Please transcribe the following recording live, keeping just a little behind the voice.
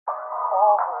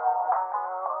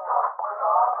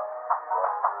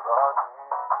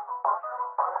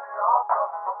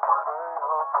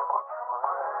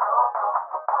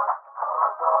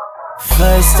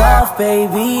First off,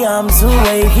 baby, I'm too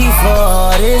wavy for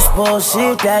all this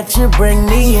bullshit that you bring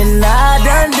me. And I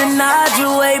done denied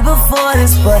you way before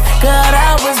this, but God,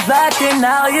 I was back and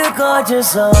now you're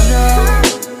gorgeous, oh no.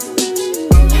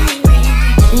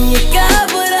 You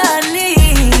got what I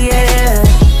need, yeah.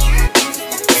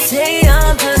 Say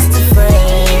I'm just a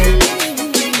friend.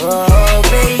 Oh,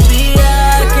 baby,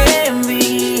 I can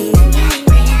be.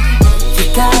 You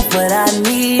got what I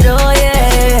need, oh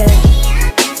yeah.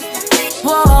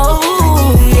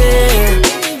 Whoa, yeah.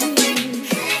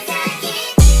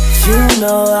 You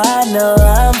know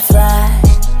I'm fly.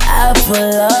 I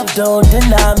pull up, don't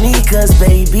deny me, cause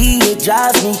baby, it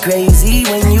drives me crazy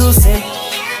when you say,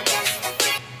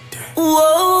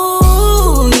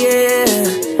 whoa, yeah.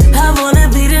 I wanna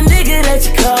be the nigga that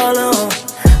you call on.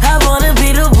 I wanna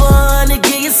be the one to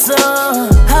get you some.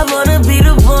 I wanna be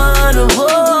the one to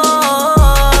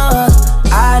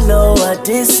I know what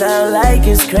this sound like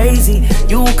is crazy.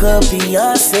 You could be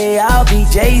Beyonce, I'll be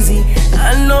Jay-Z.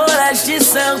 I know that shit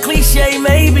sound cliche,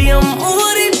 maybe I'm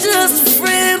more than just a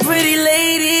friend, pretty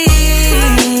lady,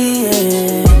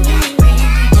 yeah.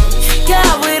 You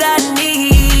got what I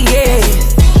need, yeah.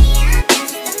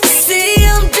 See,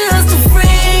 I'm just a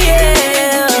friend,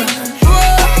 yeah.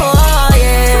 Whoa,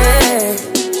 yeah.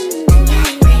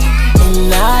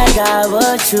 And I got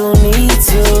what you need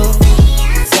to.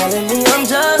 Telling me I'm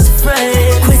just a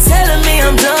friend. Quit telling me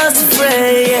I'm just a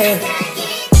friend, yeah.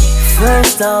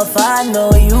 First off, I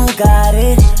know you got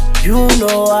it. You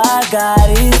know I got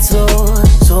it too.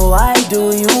 So why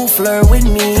do you flirt with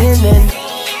me and then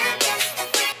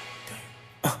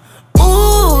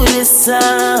ooh, this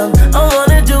time I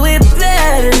wanna do it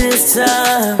better this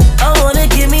time. I wanna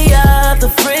get me out the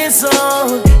friend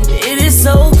zone. It is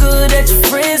so good that your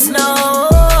friends know.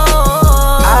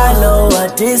 I know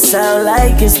what this sound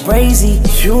like is crazy.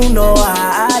 You know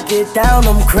how I get down,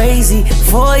 I'm crazy.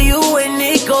 For you when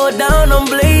it go down, I'm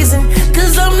blazing.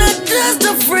 Cause I'm not just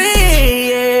a friend,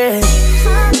 yeah.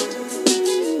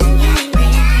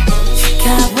 You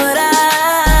got what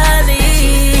I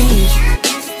need.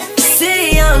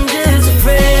 See, I'm just a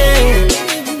friend.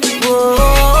 Whoa.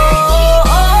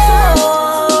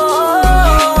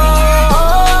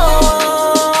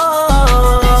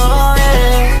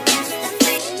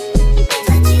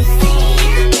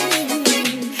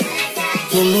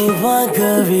 Give me one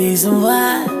good reason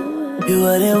why you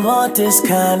wouldn't want this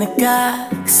kind of guy.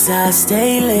 Cause I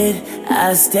stay lit,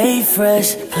 I stay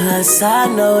fresh. Plus I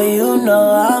know you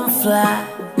know I'm fly.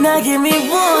 Now give me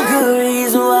one good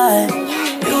reason why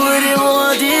you wouldn't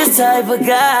want this type of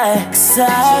guy. Cause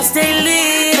I stay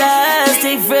lit, I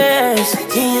stay fresh.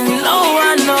 And you